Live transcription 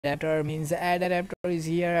adapter means ad adapter is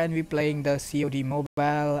here, and we playing the COD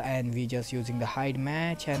mobile, and we just using the hide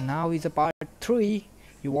match, and now is a part 3.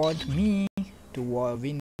 You want me to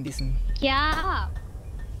win this? Yeah.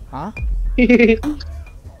 Huh?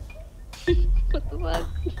 What the fuck?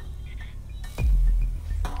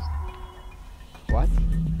 What?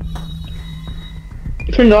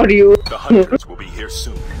 Not you. The hunters will be here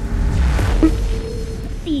soon.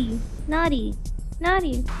 Naughty.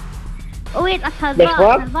 Oh wait,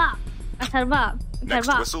 Atharva.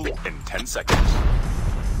 Next whistle in 10 seconds.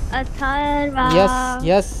 Atharva.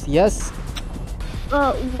 Yes.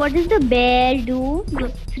 What does the bear do?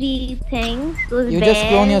 Those 3 things. Those You bears, just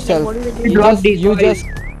clone yourself. Like, what do they do? You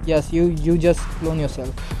just clone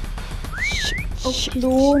yourself. Oh,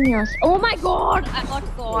 clone yourself. Oh my god! I got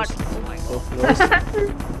caught. Oh my god.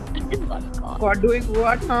 I just got caught. What doing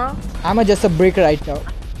what, huh? I'm just a brick right now.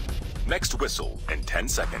 Next whistle in 10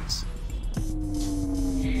 seconds.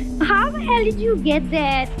 How the hell did you get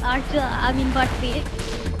that, Archer? I mean, Buttface?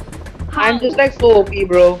 I'm just like so OP,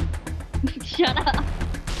 bro. Shut up.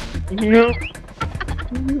 You know?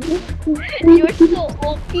 You're so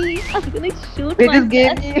OP. I'm gonna shoot They just myself.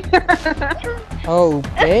 gave me. Oh,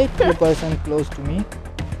 okay, 2% close to me.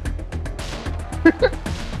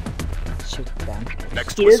 Shit, damn.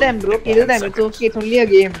 Next Kill whistle them, bro. in Kill 10 them. It's seconds. okay. It's only a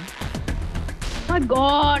game. Oh my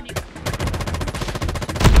god.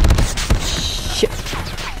 Shit.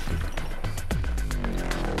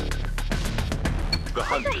 The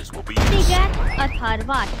hunters will be They here get soon.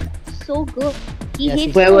 Atharva. So good. He Yes,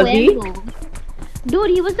 hit Where so was he? well, though.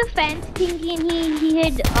 Dude, he was the fence thingy and he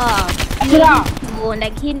had clone.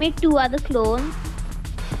 Like he made 2 other clones.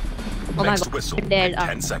 Oh Next my god. whistle Dead. in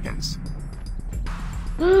 10 seconds.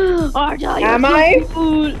 Arja, you're Am so I?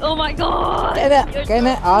 cool. Oh my god. Can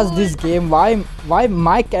I ask this game why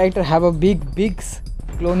my character have a big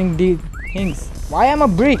cloning things? Why I'm a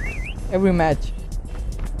brick every match?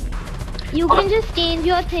 You can just change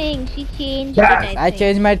your thing. She changed Yeah, it. I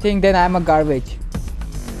change my thing, then I'm a garbage.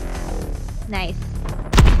 Nice.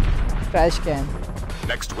 Trash can.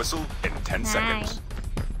 Next whistle in 10 seconds.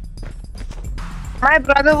 My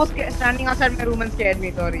brother was standing outside my room and scared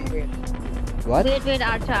me. Sorry. Wait. What? Wait,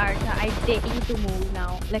 Archa. I dare you to move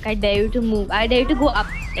now. Like, I dare you to move. I dare you to go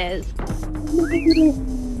upstairs.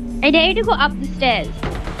 I dare you to go up the stairs.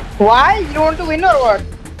 Why? You don't want to win or what?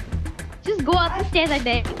 Just go up the stairs, I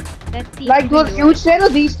dare you. Let's see. Like if you those can do huge stairs or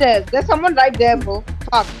these stairs? There's someone right there, bro.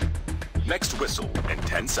 Fuck. Next whistle in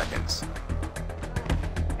 10 seconds.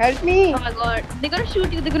 Help it. me. Oh my god. They're gonna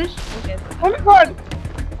shoot you. They're gonna shoot. Okay. Oh my god.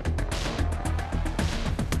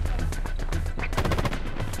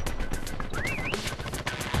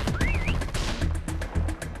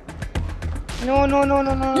 No,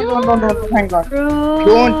 thank god. Bro,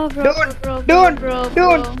 Don't. bro.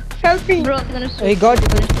 Help me. Bro, they're gonna shoot He got you.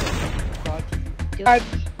 it. God.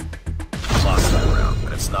 Lost that round,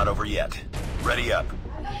 but it's not over yet. Ready up.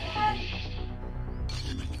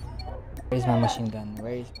 Where is my machine gun?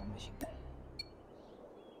 Where is my machine gun?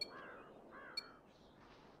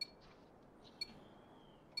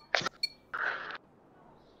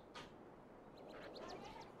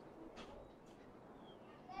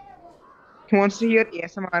 He wants to hear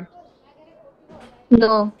ASMR.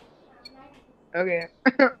 No. Okay.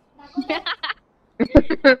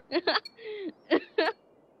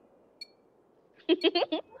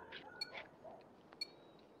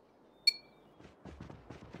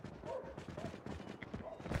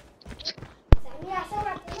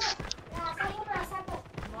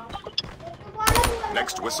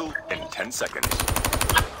 Next whistle in 10 seconds.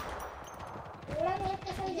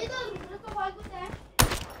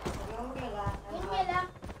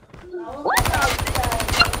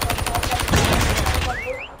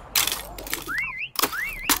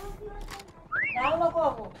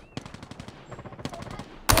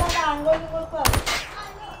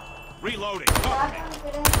 Reloading.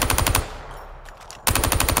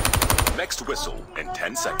 Next whistle in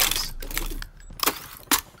 10 seconds.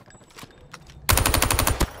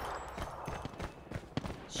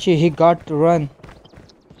 He got to run.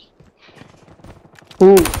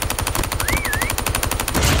 Who?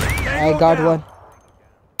 I got one.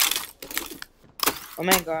 Oh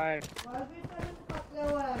my god.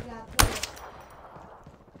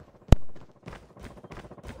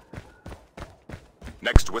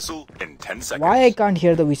 Next whistle in 10 seconds. Why I can't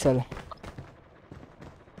hear the whistle?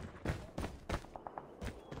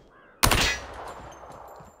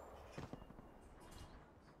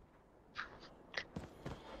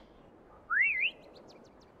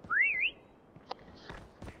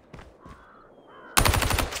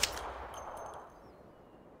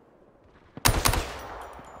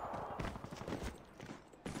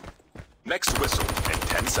 Next whistle in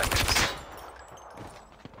 10 seconds.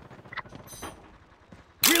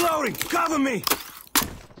 Reloading! Cover me!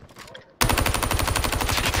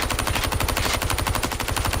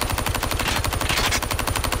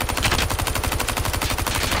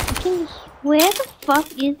 Okay, where the fuck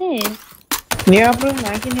is it? Yeah, bro,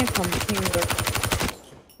 I can hear something, bro.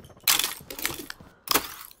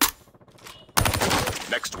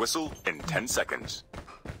 Next whistle in 10 seconds.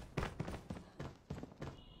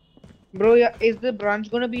 Bro, yeah, is the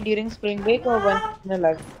brunch gonna be during spring break or when? No,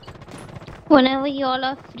 like. Whenever y'all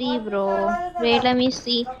are free, bro. Wait, let me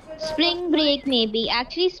see. Spring break, maybe.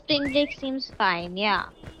 Actually, spring break seems fine. Yeah,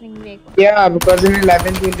 spring break. Yeah, because in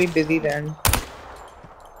 11th we'll be busy then.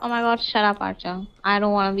 Oh my god, shut up, Archa. I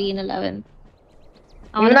don't want to be in 11th.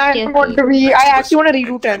 I want Even to I stay don't want free. to be. Next I actually want to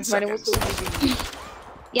whistle redo in 10th. Man, it was so seconds. easy.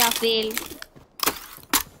 Yeah, fail.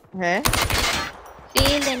 Huh?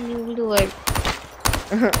 Fail and you will do it.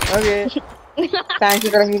 Okay. Thanks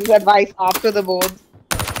for telling me this advice after the board.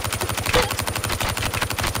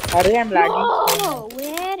 Array, I'm lagging. Whoa!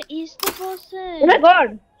 Where is the person? Oh my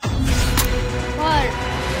god! What?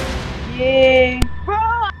 Yay!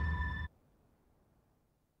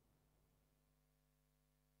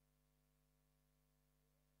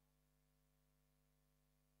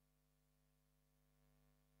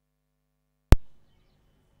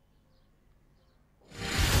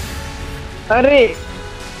 Array!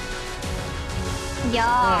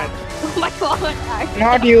 Yeah. Oh my god. Archa.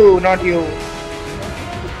 Not you, not you.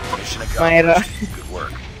 Mission Myra. accomplished. Good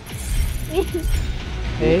work.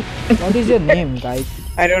 Hey, what is your name, guys?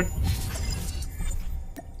 I don't.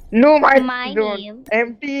 No, My don't. name.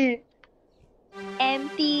 Empty.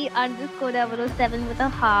 MT_007 with a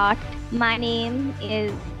heart. My name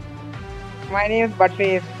is. My name is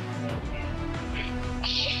Buttface.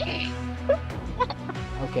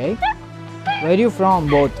 Okay. Where are you from,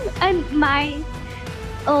 both? And my.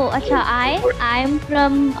 Oh, acha, I'm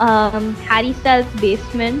from Harry Styles'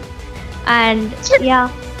 basement. And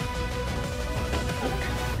yeah.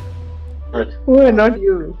 Oh, not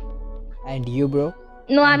you. And you, bro?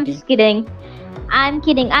 No, I'm Auntie? just kidding. I'm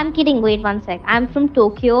kidding. Wait one sec. I'm from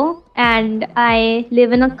Tokyo and I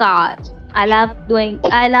live in a car. I love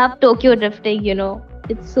Tokyo drifting, you know.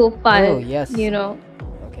 It's so fun. Oh, yes. You know.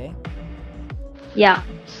 Okay. Yeah.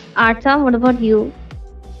 Arta, what about you?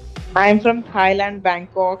 I'm from Thailand,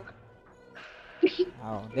 Bangkok.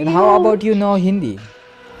 Oh, then how about you know Hindi?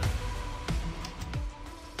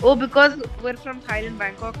 Oh, because we're from Thailand,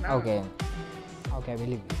 Bangkok now. Okay. Okay, I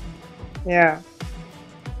believe you. Yeah.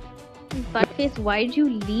 Buttface, why'd you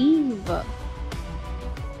leave?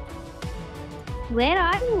 Where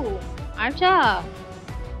are you? Archa.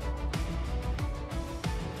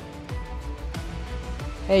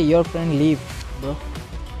 Hey, your friend leave, bro.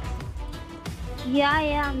 Yeah,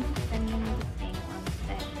 I'm just sending you the thing. One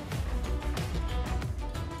sec.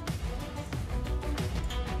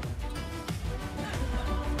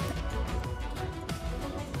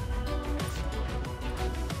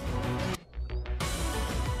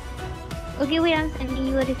 Okay, wait, I'm sending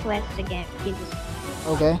you a request again. Okay,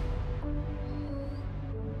 Okay.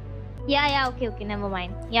 yeah, okay, never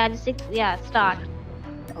mind. Yeah, start.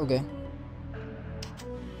 Okay.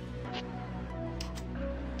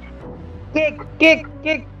 Kick.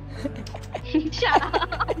 Shut up.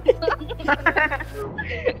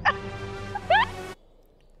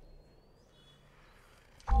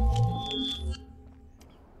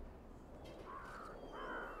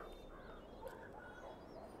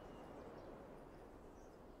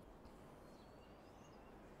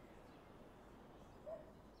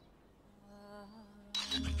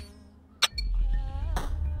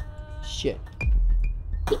 Shit.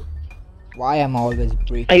 Why am I always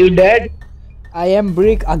brick? Are you dead? I am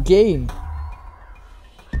brick again.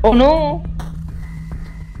 Oh no.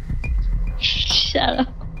 Shut up.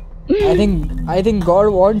 I think God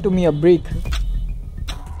want to me a brick.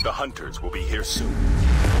 The hunters will be here soon.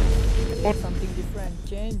 Want something different,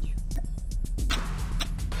 change.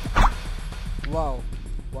 Wow,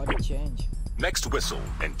 what a change. Next whistle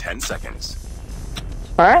in 10 seconds.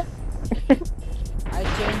 What? I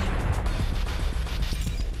changed.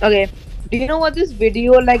 Okay. Do you know what this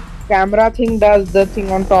video like camera thing does? The thing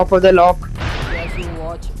on top of the lock. Yes, you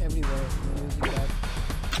watch everywhere using that.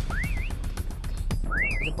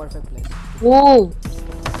 It's a perfect place. Whoa.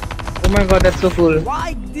 Oh my god, that's so cool.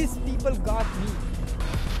 Why these people got me?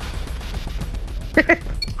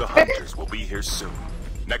 The hunters will be here soon.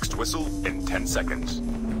 Next whistle in 10 seconds.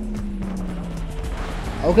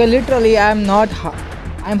 Okay, literally I'm not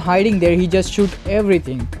I'm hiding there. He just shoot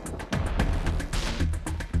everything.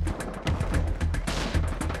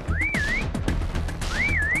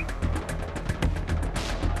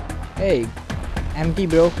 Hey, empty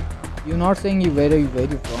bro. You're not saying where you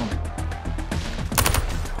from.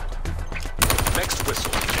 Next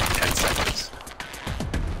whistle in 10 seconds.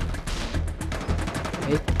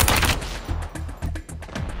 Hey.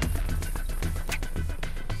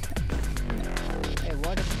 Hey,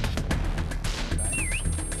 what?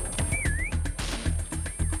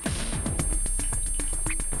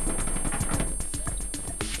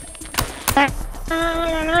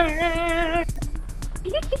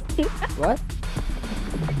 What?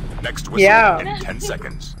 Next whistle Yeah. in 10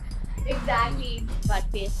 seconds. Exactly. But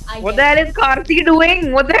face. What the hell is Karthi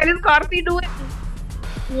doing? What the hell is Karthi doing?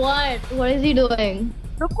 What? What is he doing?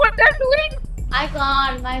 Look what they're doing. I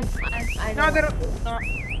can't. I Now don't. they're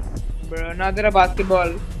bro. Now they're a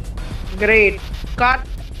basketball. Great. Karthi.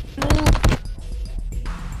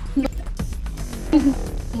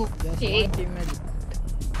 Just Okay. one teammate.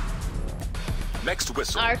 Next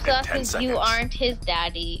whistle in Arsa, 10 seconds. you aren't his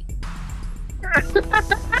daddy.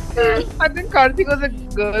 I think Karthi was a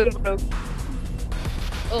girl, bro.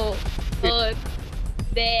 Oh,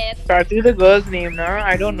 there. Karthi is the girl's name, nah?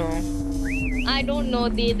 I don't know. I don't know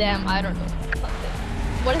they, them. I don't know.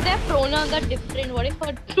 What if their pronouns are different? What if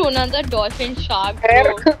her pronouns are dolphin, shark?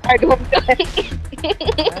 Hair? I don't know.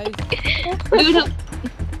 Dude,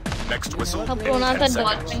 Next whistle her in pronouns 10 are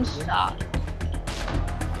seconds. dolphin, shark.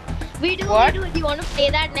 We do. What? Do you want to play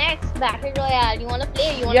that next? Battle Royale. You want to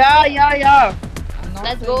play? You want Yeah, to play? yeah. I'm not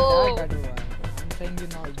Let's saying go. that, Adua. I'm saying you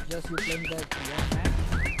know, just you playing that one match.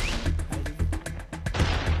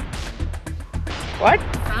 What?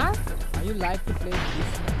 Huh? Are you like to play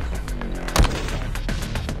this match?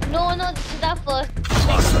 No, this is our first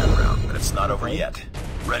Lost that round, but it's not over yet.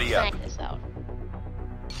 Ready up. trying this out.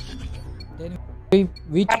 Then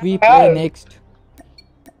which we play next?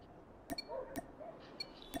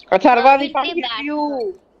 Katharva, We we can't play hear that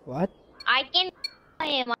you. What? I can. I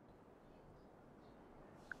am.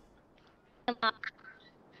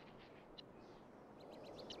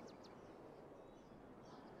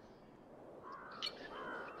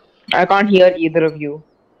 I can't hear either of you.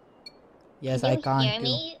 Yes, Can I you can't hear too.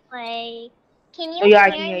 me? Like, can you Oh yeah, I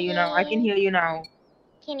hear can hear you me? now. I can hear you now.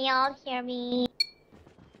 Can y'all hear me?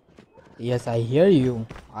 Yes, I hear you.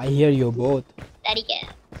 I hear you both. Daddy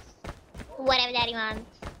gets. Whatever daddy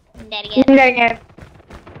wants. Daddy gets. Dang it.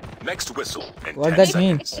 Next whistle in What 10 that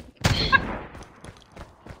seconds. means?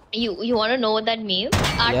 You want to know what that means?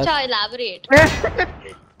 Yes. Acha, elaborate.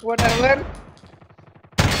 Whatever.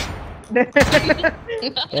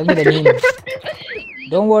 Tell me the meaning.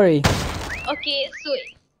 Don't worry. Okay, so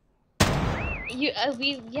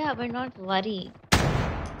we're not worried.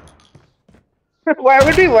 Why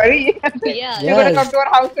would we worry? Yeah. You're gonna Yes. come to our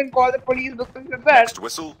house and call the police because of that. Next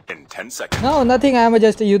whistle in 10 seconds. No, nothing. I am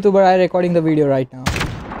just a YouTuber. I recording the video right now.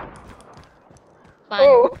 Fine.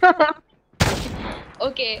 Oh.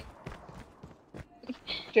 Okay.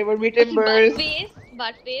 Table me timbers.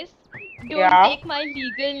 But face. Don't Yeah. take my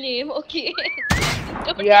legal name, okay?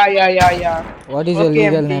 Don't Yeah. What is your Okay,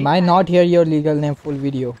 legal MD. name? I not hear your legal name full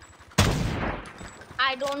video.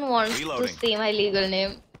 I don't want Reloading. to say my legal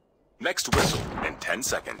name. Next whistle in 10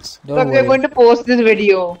 seconds. Because Don't we're going worry. to post this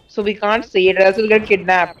video, so we can't say it, else we'll get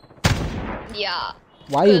kidnapped. Yeah.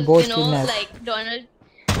 Why you 'Cause, both you know, kidnapped? like Donald.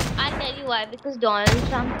 I'll tell you why. Because Donald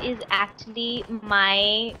Trump is actually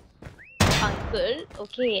my uncle,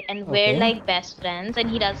 okay, and we're Okay. like best friends, and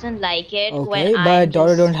he doesn't like it Okay, when but I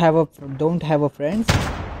daughter just... don't have a friends.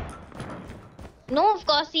 No, of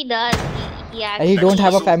course he does. He And he actually don't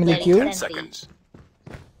have a is family very too? 10 friendly. seconds.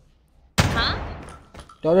 Huh?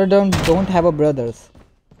 Daughter don't have a brothers.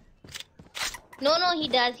 No, he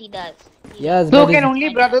does. He does. Yes, So but can it's- only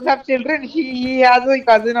brothers have children? He has a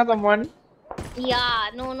cousin or someone. Yeah,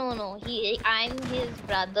 no. I'm his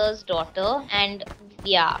brother's daughter, and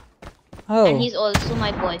yeah, oh, and he's also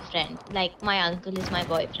my boyfriend. Like my uncle is my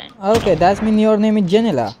boyfriend. okay. That means your name is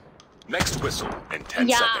Janela. Next whistle in 10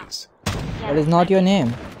 Yeah. seconds. Yeah, That is not your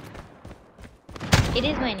name It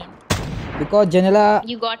is my name. because Janela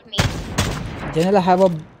You got me. have a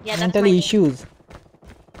Yeah, that's mental my name. issues.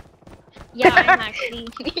 Yeah, I'm actually.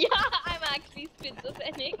 I'm actually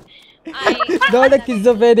schizophrenic. Not a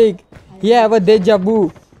schizophrenic. He have a deja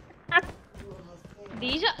vu.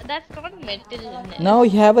 That's not mental illness. Now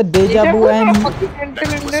he have a deja vu and he,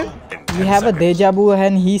 Next whistle in 10 he have a seconds. deja vu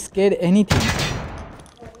and he scared anything.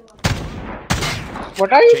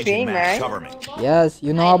 What are you Changing saying, match. man? Cover me. Yes,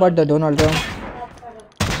 you know about the Donald Trump.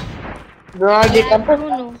 Donald Yeah, I Trump. don't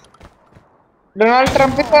know. Donald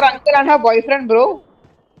Trump is her uncle and her boyfriend, bro.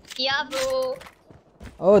 Yeah, bro.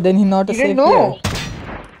 Oh, then he not a You safe didn't know? here.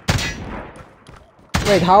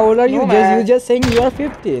 Wait, how old are you? No, man. You just saying you are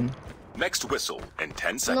 15. Next whistle in 10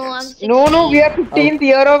 No, I'm seconds. 16. No, we are 15th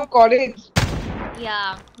year of college.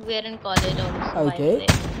 Yeah, we're in college also. Okay. By the way.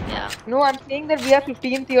 Yeah. No, I'm saying that we are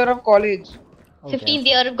 15th year of college. Okay. 15th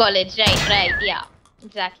year of college. Right. Yeah.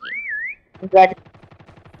 Exactly. Exactly.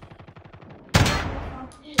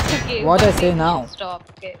 Okay. What I but say we now? should stop.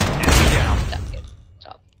 Okay. Down.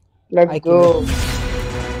 Stop. Let's I go.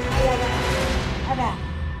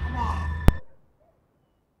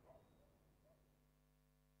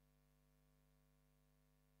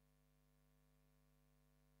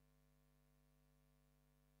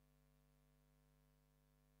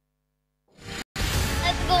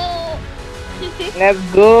 Let's go. Let's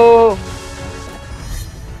go.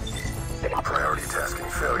 Priority tasking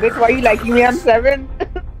failure. Wait, why you liking me? I'm 7.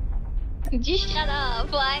 Just shut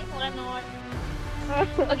up. Why or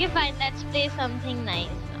not? Okay, fine. Let's play something nice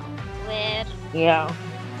now. Where? Yeah.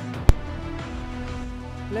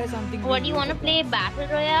 Play something. What do you want to play? Battle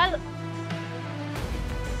Royale?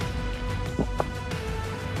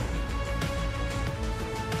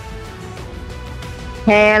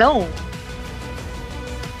 Hello.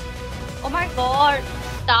 Oh my god.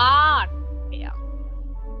 Start. Yeah.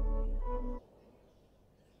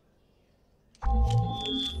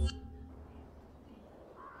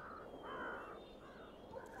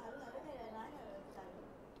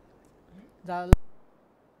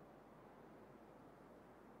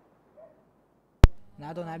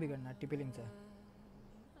 ना तो ना भी करना टिपिलिंग से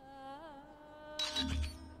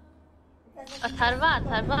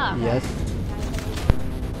Atharva. yes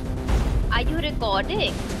Are you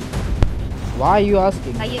recording? why are you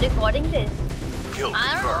asking Are you recording this? Kill I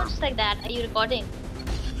don't know. confirmed. It's like that. Are you recording?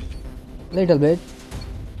 little bit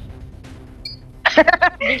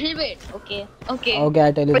Little bit. Okay. okay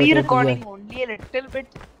I tell you But the you truth, recording yeah. only a little bit.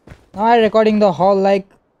 No, I recording the whole like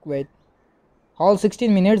wait whole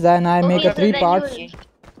 16 minutes and I make a so 3 then parts you'll-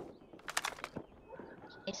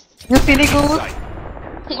 Yes. You silly goose.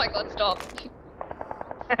 Oh my god, stop.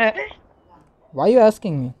 why are you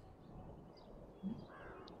asking me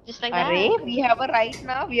Just like Array, that. we have a right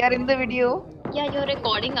now. We are in the video. Yeah, you're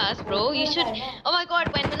recording us, bro. You should. Oh my god,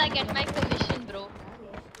 when will I get my commission, bro?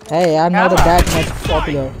 hey I'm not that much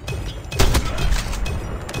popular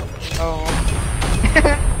Oh.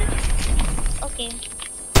 Okay.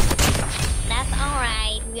 That's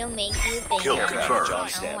alright. We'll make you think. Kill That's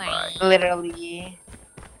confirmed. alright. Literally.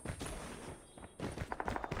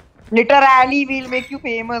 Literally, we'll make you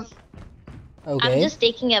famous. okay I'm just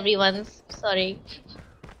taking everyone's. Sorry.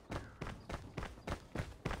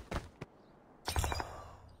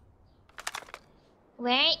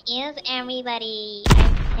 Where is everybody?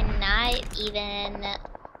 I cannot even.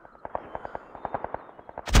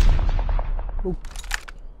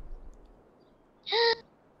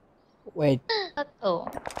 wait Oh,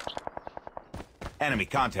 Enemy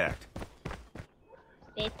contact.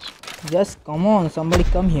 bitch. just come on somebody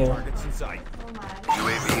come here Targets in sight.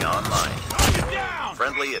 UAV online. Target down.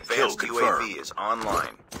 Friendly advanced UAV is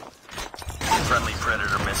online. Friendly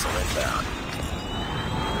Predator missile inbound.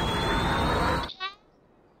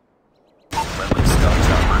 Friendly stealth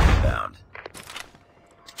chopper inbound.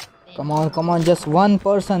 come on just one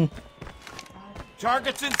person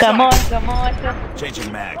Targets in Come on, sight. come on.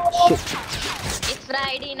 Changing mag. It's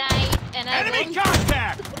Friday night and I Enemy don't.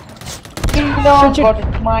 contact. Got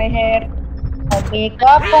into my hair.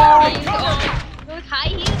 Makeup on. Those high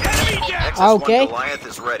heels. Enemy dead. Okay. XS1 Goliath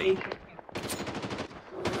is ready.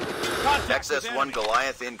 XS1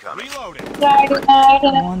 Goliath incoming. Reloading. Friday night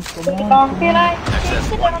come and on long till I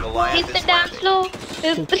XS1 Goliath Hit the is dance landing. floor.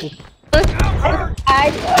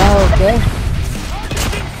 okay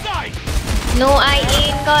Targets in sight. No, I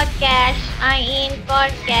ain't got cash. I ain't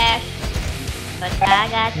got cash. But I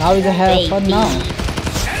got now we can have fun now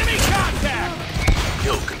Enemy contact.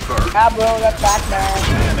 Kill confirmed. Ah, bro, that's that man.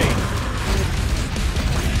 Enemy.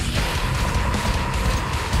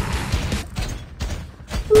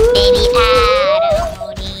 Baby, I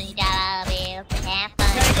don't need dollar bills to have fun.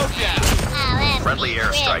 Tango down. I left Friendly me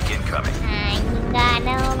airstrike with- incoming. I ain't got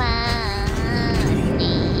no money.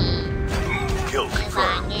 Kill As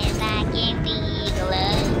confirmed. long as I can be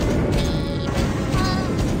glowing.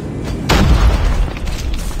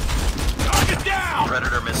 Target down.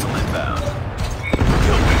 Predator missile inbound.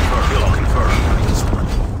 Kill confirmed. Kill confirmed. This one.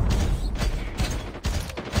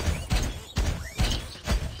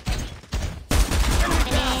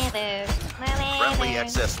 Friendly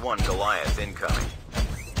XS1 Goliath incoming.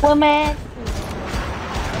 Woman.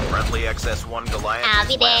 Friendly XS1 Goliath I'll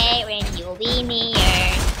is be landing. there when you'll be near.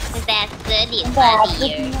 'Cause that's the deal, That's my the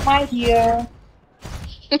dear. thing, my dear.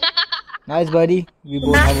 nice buddy we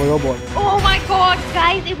both have a robot Oh my god! god,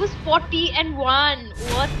 guys, it was 40 and 1.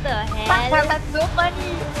 What the hell? That's so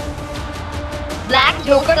funny. Black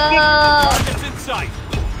Joker. Targets in sight.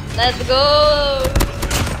 Let's go.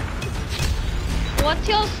 What's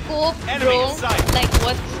your scope, Enemy bro? in sight. Like,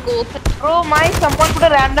 what scope? Bro, someone put a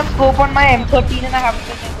random scope on my M13 and I haven't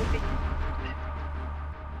done anything.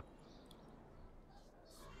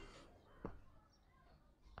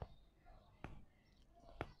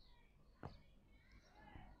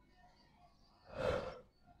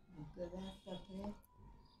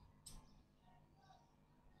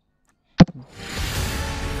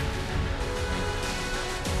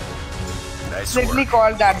 Nice Strictly work.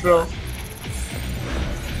 called that, bro.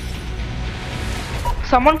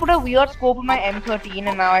 Someone put a weird scope on my M13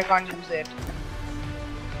 and now I can't use it.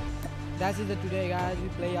 That's it today, guys. We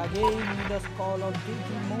play a game in the Call of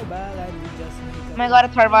Duty mobile and we just make Oh my god, a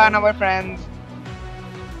third one, our friends.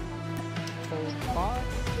 so far.